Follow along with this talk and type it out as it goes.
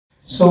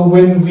So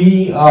when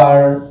we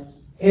are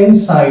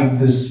inside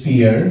the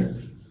sphere,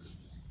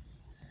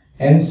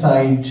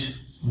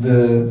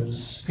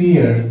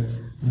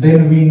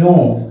 then we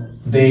know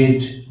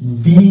that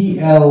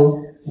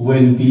BL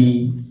will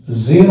be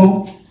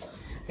 0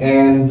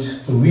 and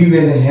we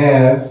will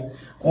have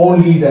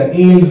only the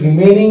AL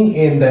remaining,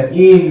 and the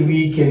AL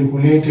we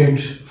calculated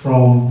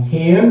from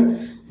here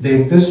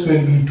that this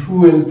will be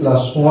 2L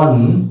plus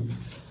 1.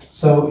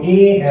 So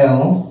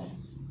AL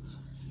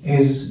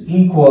is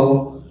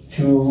equal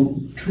to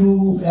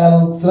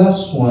 2L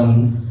plus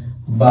 1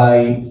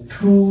 by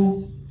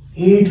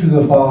 2A to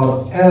the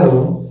power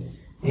L,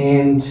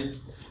 and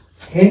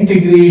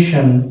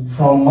integration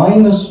from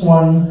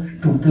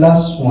 -1 to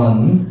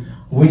 +1,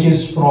 which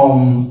is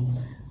from,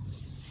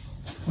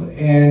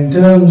 in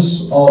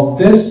terms of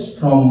this,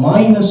 from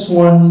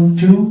 -1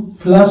 to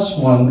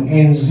 +1,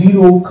 and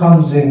 0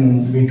 comes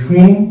in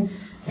between,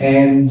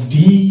 and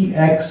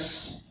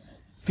dx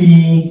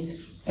p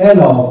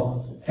L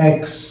of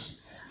x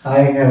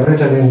I have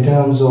written in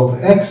terms of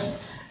x,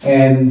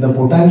 and the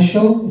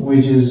potential,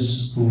 which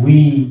is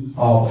V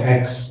of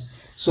x.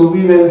 So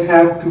we will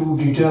have to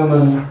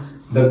determine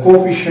the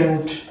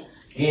coefficient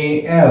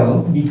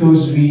AL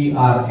because we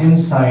are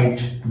inside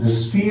the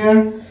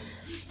sphere,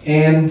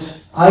 and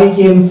I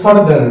can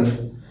further,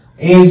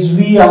 as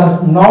we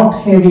are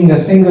not having a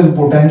single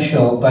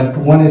potential but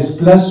one is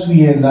plus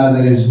V and the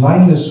other is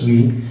minus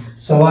V,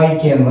 so I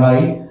can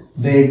write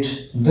that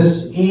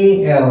this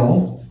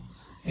AL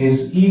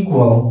is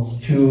equal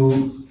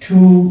to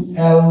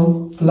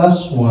 2L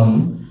plus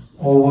 1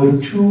 over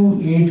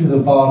 2A to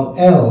the power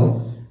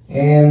L,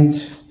 and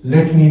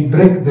let me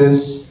break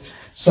this.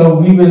 So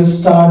we will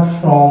start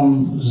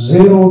from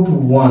 0 to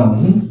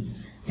 1,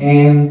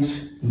 and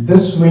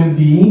this will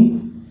be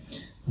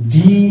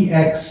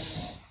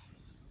dx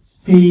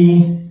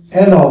p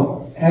L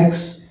of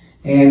x,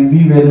 and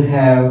we will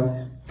have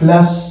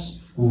plus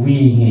V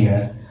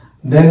here.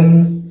 Then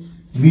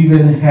we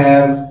will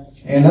have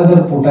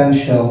another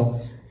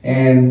potential,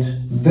 and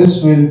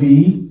this will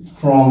be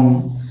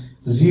from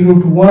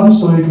 0 to 1,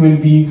 so it will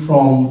be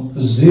from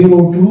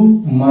 0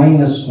 to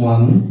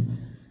 -1,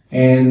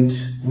 and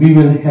we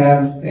will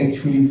have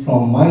actually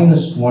from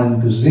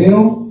 -1 to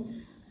 0,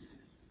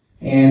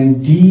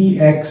 and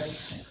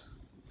dx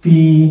p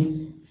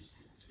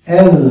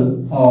L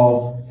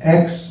of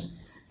x,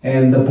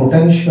 and the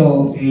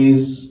potential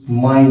is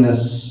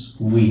minus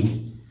V.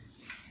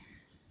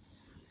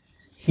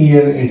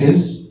 Here it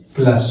is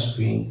plus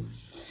V.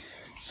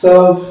 So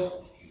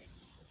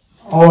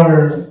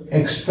our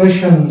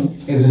expression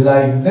is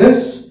like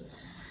this,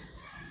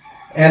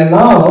 and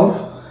now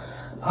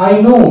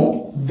I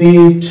know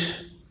that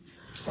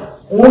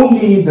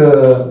only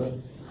the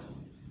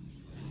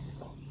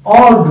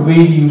odd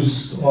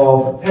values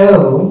of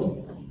L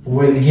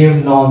will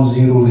give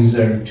non-zero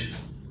result.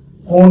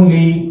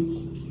 Only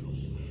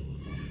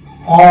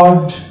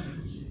odd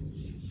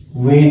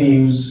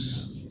values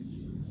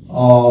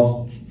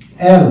of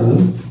L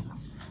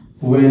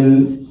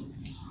will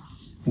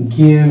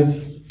give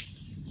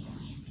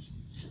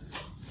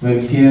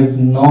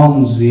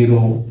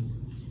non-zero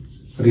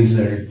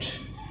result,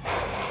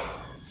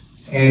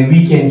 and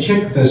we can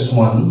check this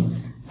one.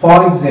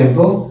 For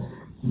example,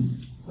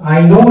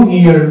 I know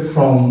here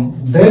from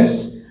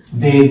this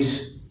that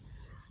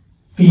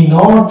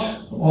P0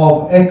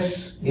 of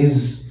x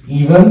is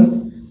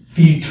even,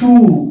 P2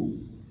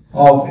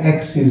 of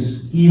x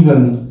is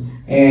even,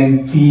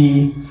 and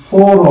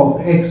P4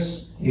 of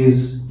x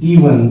is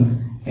even,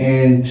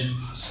 and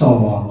so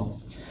on.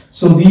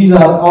 So these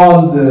are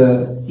all the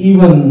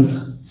even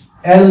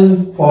L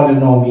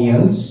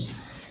polynomials,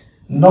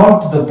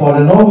 not the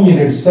polynomial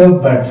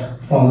itself, but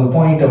from the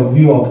point of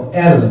view of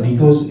L,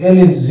 because L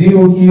is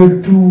 0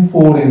 here, 2,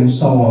 4, and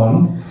so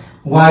on,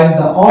 while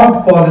the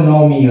odd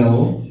polynomial,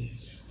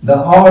 the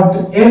odd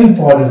L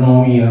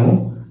polynomial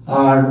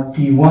are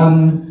P1,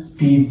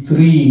 P3,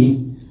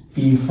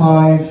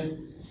 P5,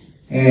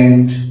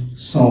 and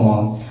so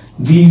on.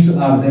 These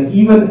are the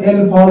even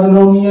L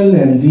polynomial,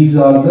 and these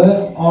are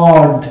the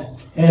odd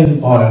L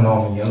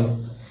polynomial.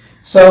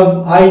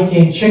 So I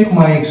can check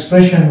my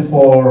expression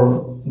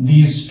for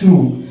these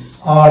two,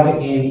 odd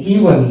and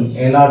even,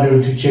 in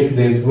order to check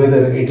that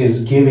whether it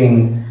is giving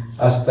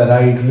us the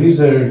right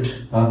result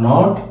or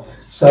not.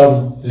 So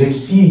let's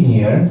see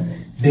here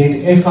that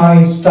if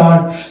I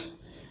start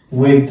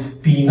with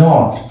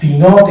P0,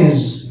 P0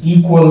 is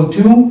equal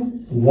to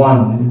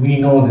 1. We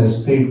know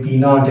this, that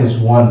P0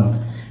 is 1,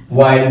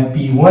 while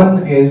P1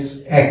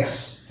 is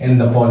x in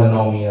the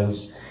polynomials.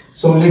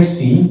 So let's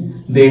see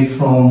that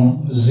from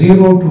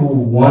 0 to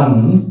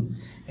 1,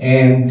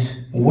 and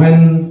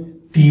when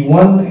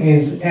P1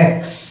 is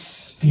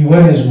x,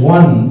 P1 is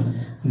 1,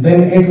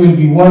 then it will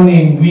be 1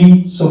 in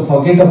V. So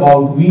forget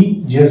about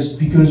V, just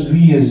because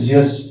V is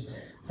just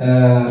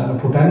a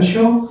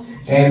potential,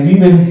 and we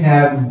will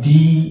have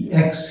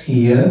dx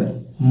here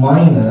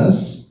minus,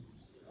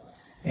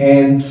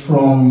 and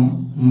from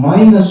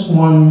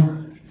 -1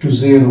 to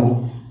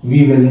 0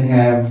 we will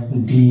have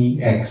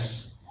dx.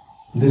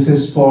 This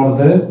is for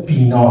the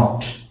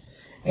P0.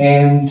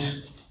 and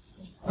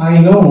I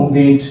know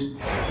that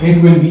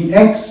it will be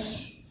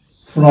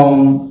x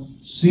from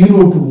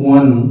 0 to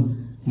 1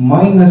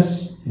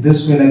 minus,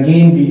 this will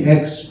again be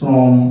x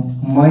from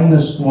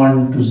minus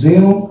 1 to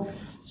 0.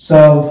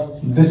 So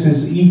this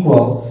is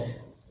equal,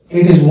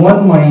 it is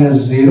 1 minus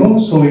 0,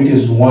 so it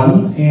is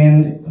 1,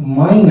 and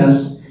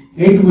minus,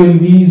 it will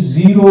be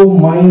 0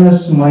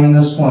 minus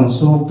minus 1,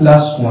 so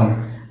plus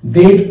 1.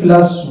 That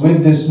plus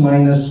with this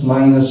minus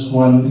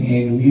 1,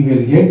 and we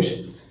will get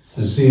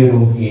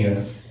 0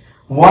 here.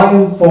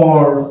 While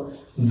for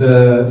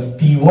the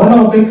P1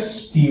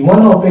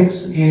 of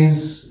x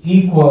is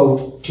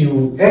equal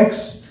to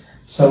x,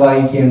 so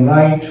I can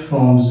write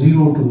from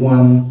 0 to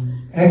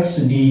 1 x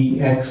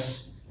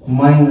dx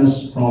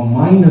minus from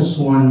minus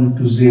 1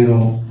 to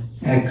 0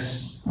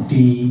 x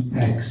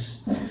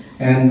dx,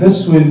 and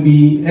this will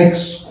be x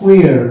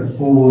squared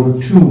over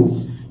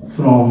 2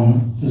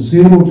 from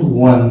 0 to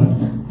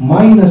 1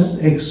 minus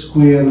x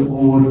squared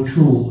over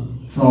 2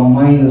 from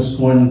minus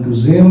 1 to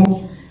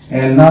 0,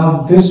 and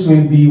now this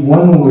will be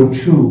 1 over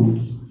 2,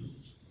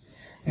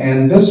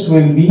 and this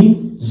will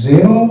be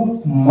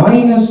 0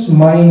 minus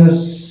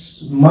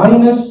minus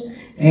minus,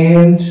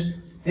 and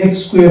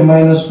x square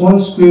minus 1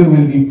 square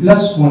will be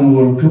plus 1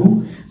 over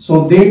 2,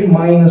 so that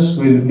minus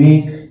will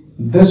make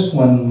this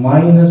one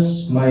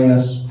minus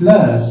minus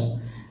plus,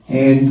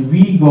 and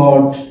we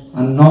got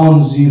a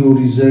non-zero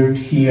result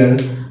here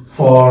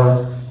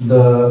for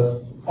the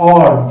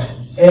odd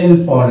L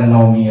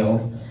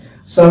polynomial.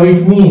 So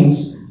it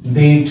means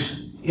that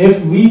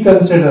if we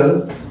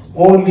consider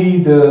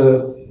only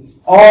the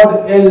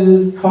odd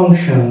L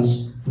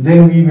functions,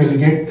 then we will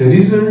get the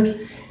result,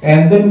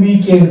 and then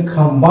we can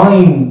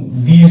combine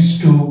these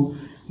two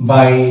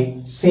by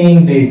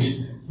saying that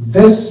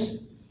this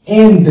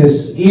and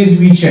this is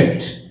we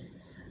checked.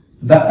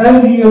 The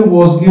earlier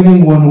was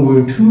giving 1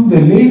 over 2, the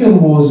later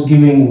was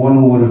giving 1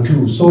 over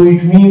 2. So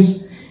it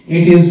means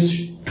it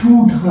is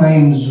 2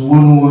 times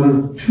 1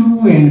 over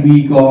 2, and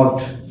we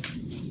got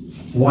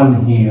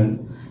 1 here.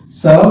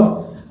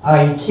 So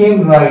I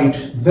can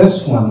write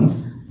this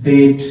one,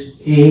 that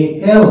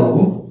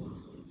AL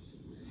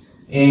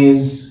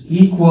is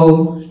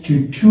equal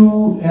to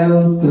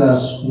 2L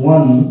plus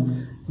 1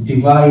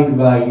 divided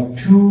by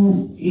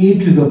 2A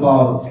to the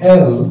power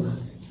L,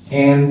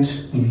 and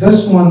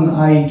this one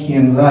I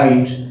can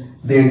write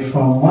that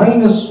from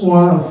minus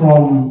 1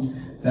 from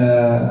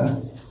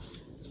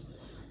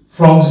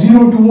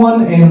 0 to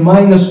 1 and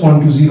minus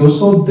 1 to 0.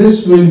 So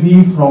this will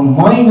be from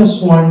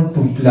minus 1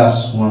 to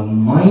plus 1,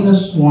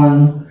 minus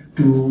 1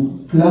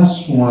 to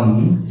plus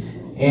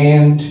 1,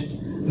 and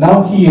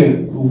now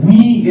here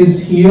V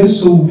is here,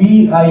 so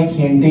V I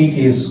can take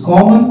as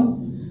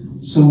common,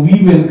 so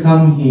we will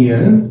come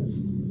here.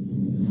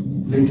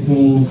 Let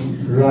me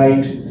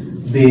write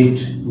that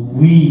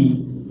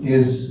V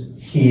is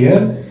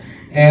here,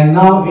 and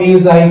now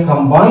as I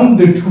combine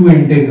the two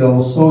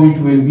integrals, so it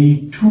will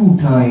be 2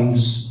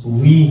 times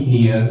V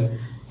here,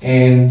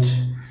 and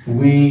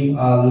we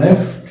are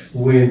left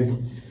with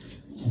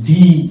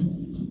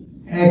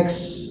dx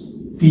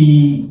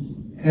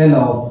PL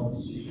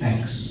of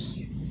x.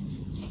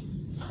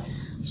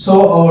 So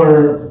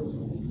our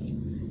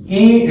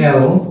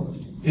AL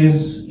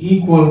is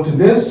equal to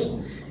this,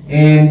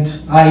 and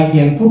I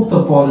can put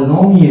the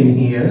polynomial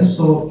here.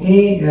 So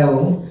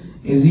AL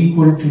is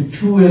equal to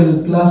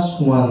 2L plus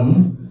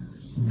 1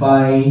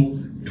 by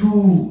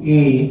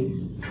 2A,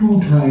 2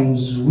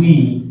 times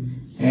V,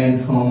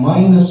 and from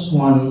minus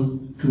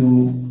 1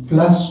 to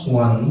plus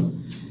 1,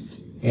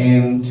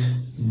 and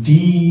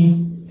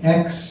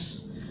dx.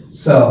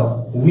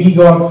 So we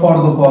got for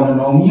the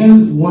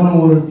polynomial 1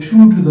 over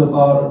 2 to the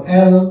power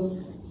L,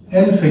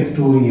 L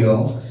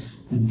factorial,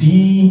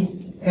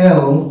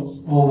 dl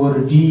over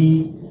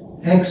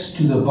dx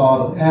to the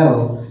power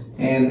L,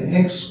 and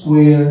x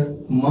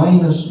squared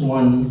minus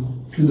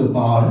 1 to the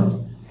power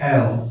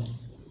L.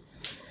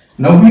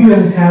 Now we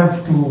will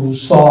have to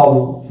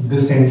solve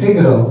this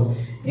integral,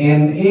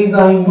 and as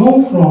I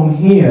know from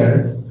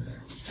here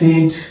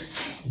that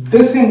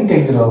this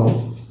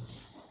integral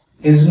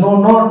is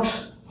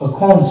not a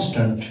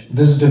constant,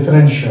 this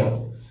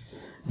differential,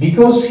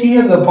 because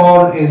here the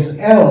power is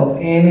L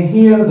and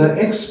here the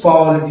x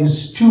power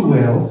is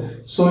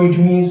 2L, so it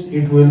means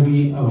it will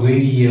be a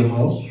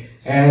variable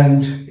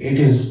and it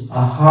is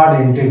a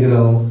hard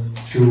integral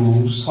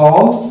to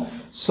solve.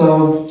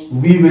 So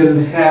we will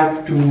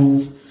have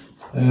to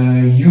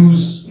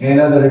use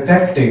another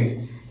tactic,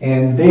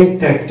 and that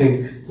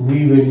tactic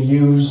we will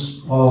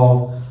use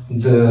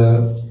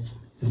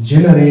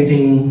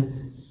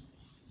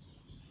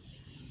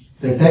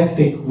the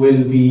tactic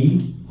will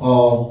be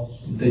of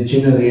the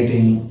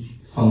generating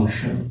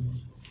function,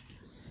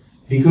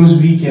 because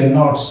we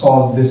cannot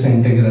solve this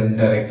integral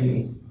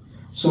directly.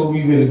 So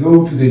we will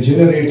go to the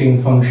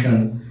generating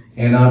function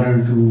in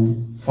order to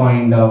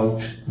find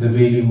out the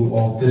value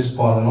of this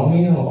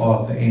polynomial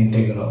or the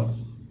integral.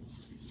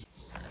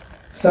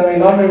 So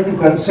in order to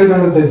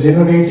consider the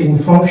generating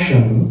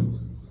function,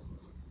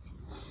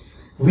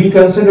 we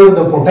consider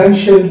the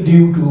potential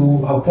due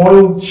to a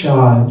point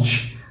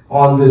charge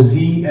on the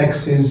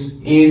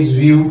z-axis is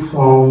viewed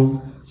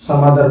from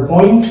some other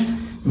point.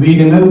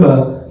 We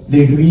remember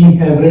that we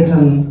have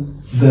written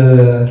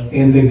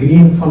in the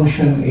green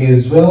function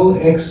as well,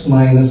 x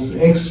minus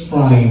x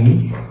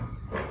prime.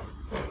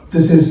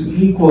 This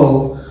is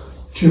equal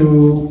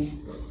to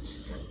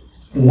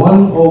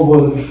 1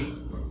 over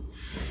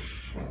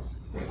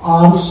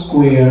r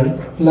square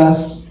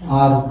plus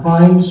r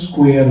prime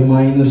square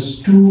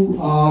minus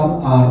 2r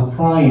r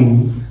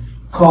prime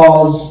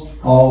cos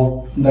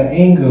of the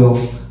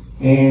angle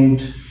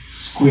and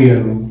square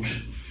root.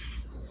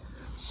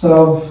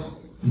 So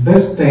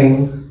this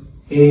thing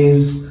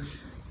is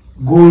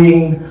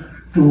going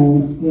to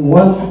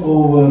 1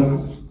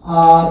 over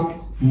r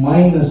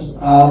minus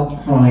r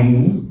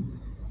prime,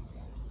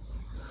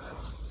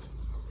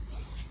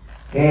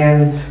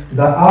 and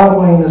the r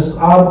minus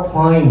r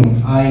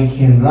prime I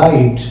can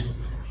write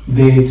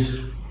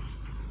that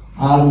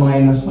r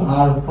minus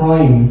r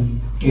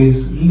prime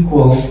is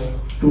equal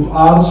to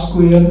r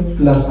square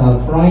plus r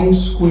prime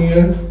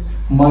square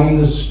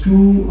minus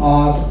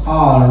 2r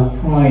r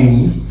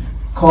prime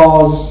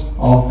cos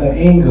of the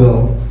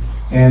angle,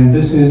 and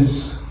this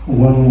is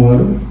 1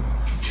 over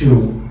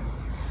 2.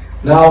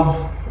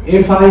 Now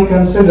if I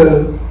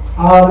consider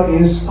r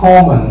is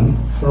common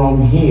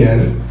from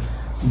here,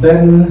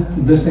 then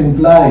this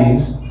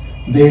implies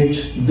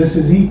that this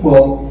is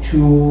equal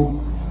to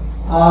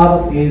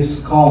r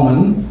is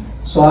common.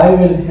 So I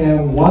will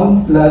have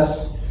 1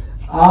 plus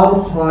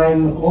r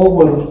prime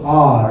over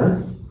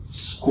r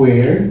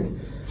squared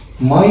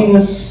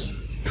minus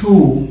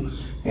 2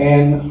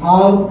 and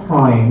r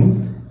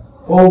prime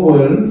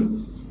over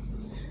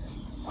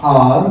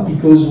r,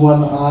 because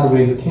one r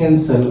will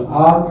cancel,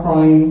 r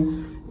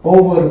prime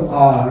over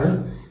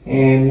r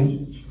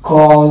and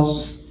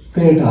cos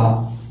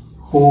theta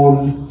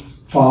whole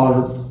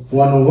power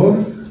 1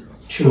 over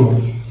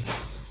 2.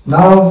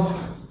 Now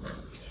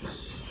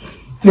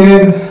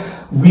there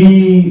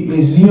we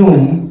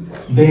assume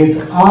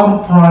that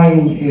r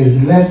prime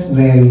is less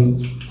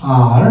than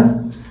r,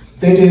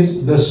 that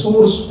is the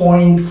source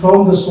point.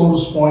 From the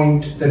source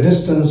point the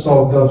distance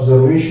of the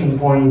observation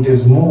point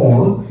is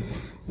more,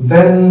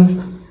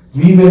 then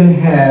we will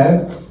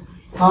have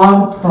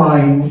r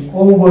prime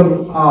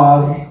over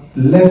r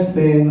less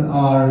than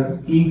r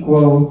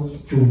equal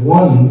to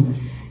 1,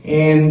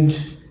 and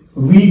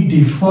we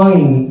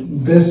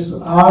define this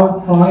r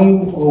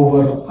prime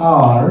over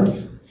r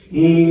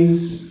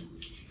is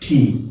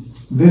t.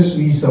 This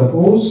we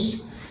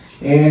suppose,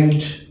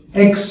 and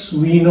x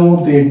we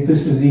know that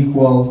this is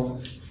equal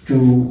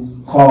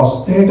to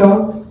cos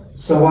theta.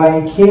 So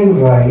I can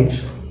write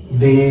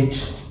that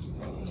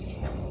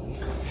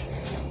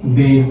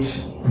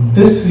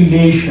this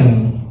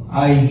relation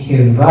I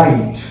can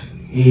write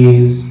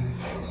is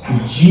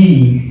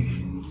g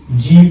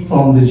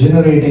from the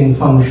generating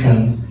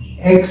function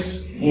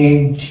x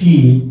and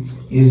t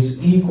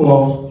is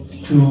equal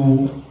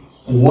to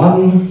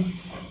 1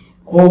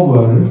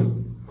 over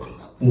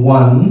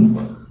 1,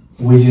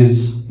 which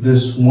is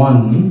this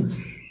 1,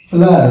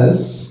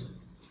 plus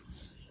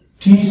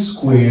t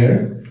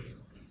square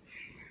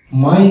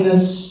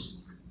minus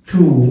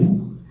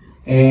 2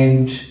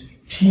 and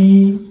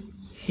t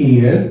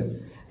here,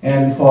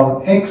 and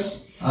for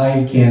x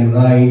I can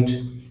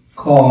write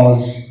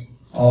cos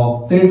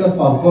of theta.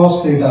 For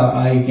cos theta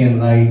I can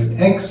write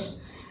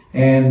x,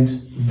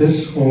 and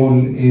this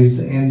whole is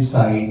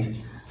inside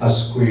a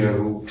square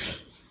root,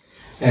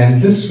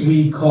 and this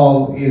we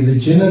call is a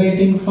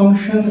generating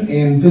function,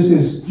 and this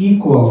is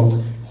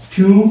equal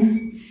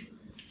to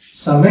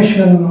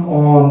summation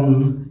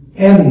on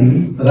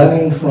n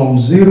running from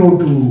 0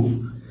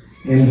 to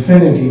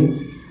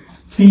infinity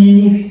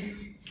p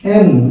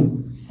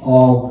n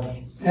of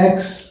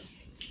x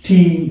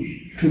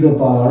t to the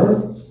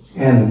power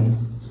n.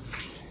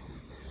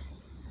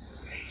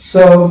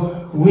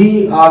 So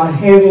we are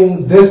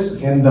having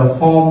this in the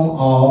form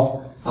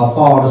of a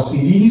power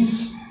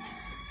series,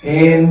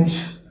 and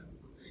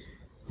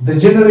the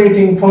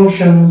generating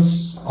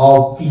functions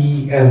of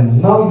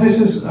Pn. Now this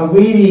is a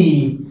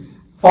very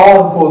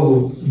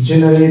powerful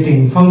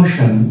generating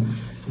function,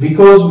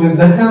 because with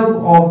the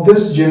help of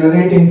this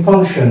generating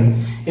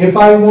function, if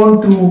I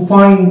want to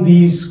find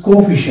these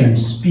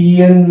coefficients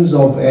Pn's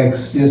of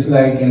x, just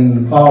like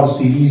in power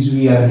series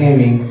we are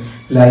having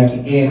like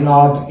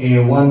a0,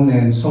 a1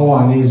 and so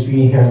on, as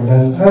we have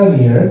done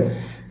earlier,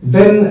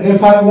 then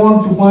if I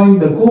want to find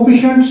the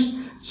coefficients,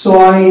 so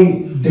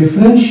I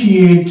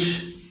differentiate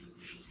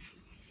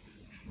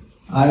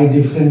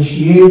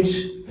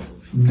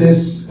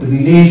this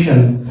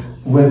relation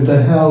with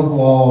the help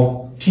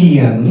of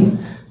Tn.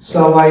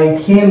 So I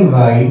can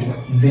write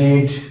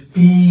that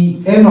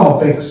Pn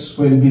of x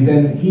will be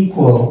then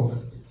equal,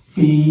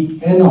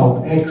 Pn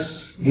of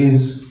x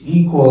is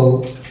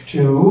equal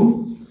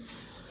to,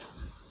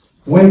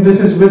 when this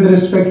is with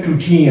respect to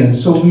Tn,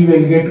 so we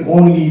will get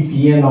only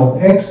Pn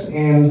of x,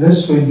 and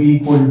this will be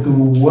equal to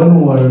 1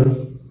 over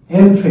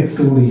n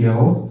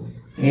factorial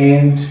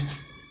and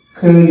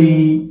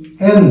curly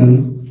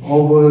n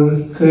over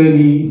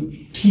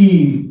curly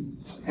Tn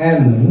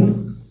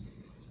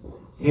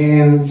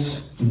and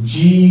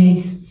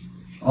g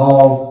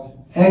of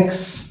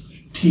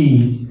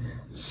xt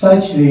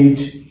such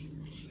that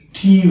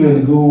t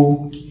will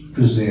go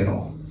to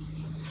 0,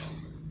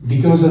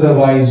 because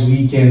otherwise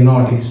we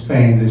cannot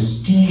expand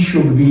this. T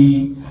should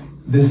be,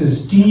 this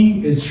is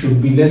t, it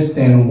should be less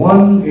than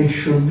 1, it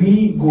should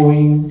be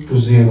going to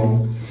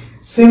 0.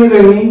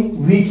 Similarly,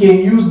 we can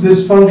use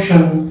this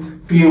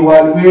function to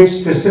evaluate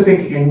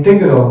specific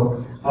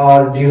integral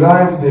or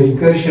derive the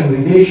recursion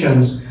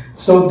relations.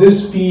 So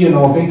this Pn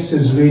of x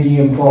is very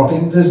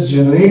important, this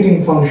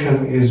generating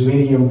function is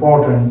very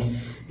important.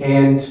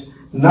 And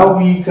now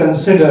we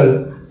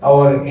consider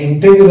our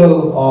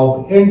integral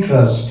of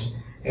interest,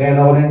 and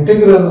our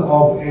integral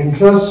of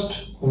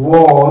interest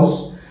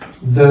was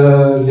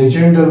the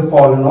Legendre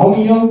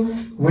polynomial,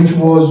 which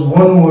was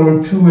 1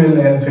 over 2l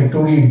n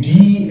factorial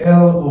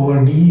dl over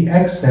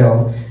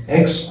dxl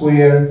x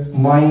squared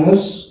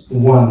minus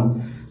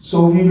 1.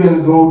 So we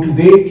will go to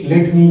that.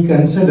 Let me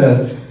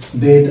consider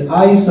that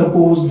I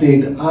suppose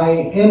that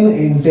in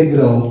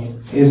integral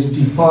is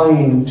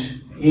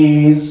defined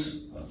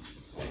as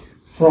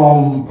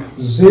from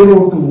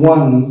 0 to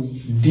 1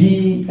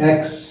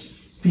 dx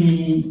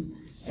p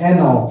n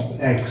of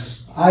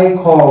x. I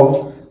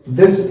call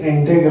this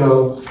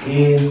integral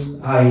is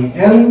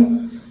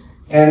in,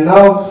 and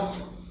now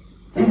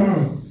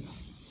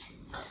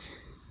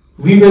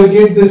we will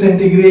get this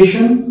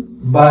integration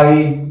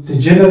by the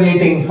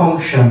generating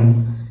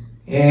function,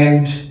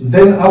 and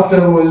then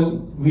afterwards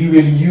we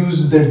will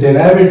use the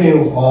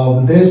derivative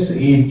of this.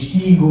 A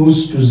t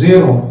goes to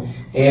 0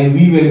 and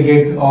we will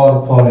get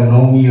our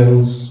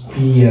polynomials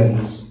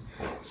Pn's.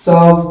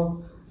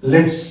 So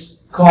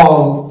let's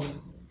call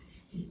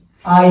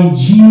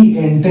Ig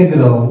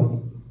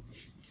integral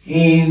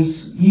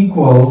is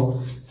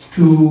equal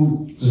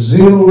to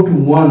 0 to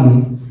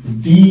 1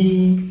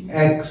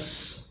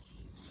 dx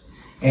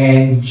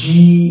and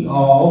g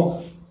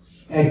of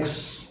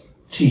xt.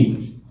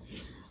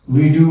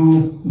 We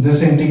do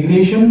this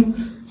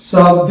integration,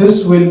 so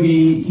this will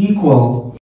be equal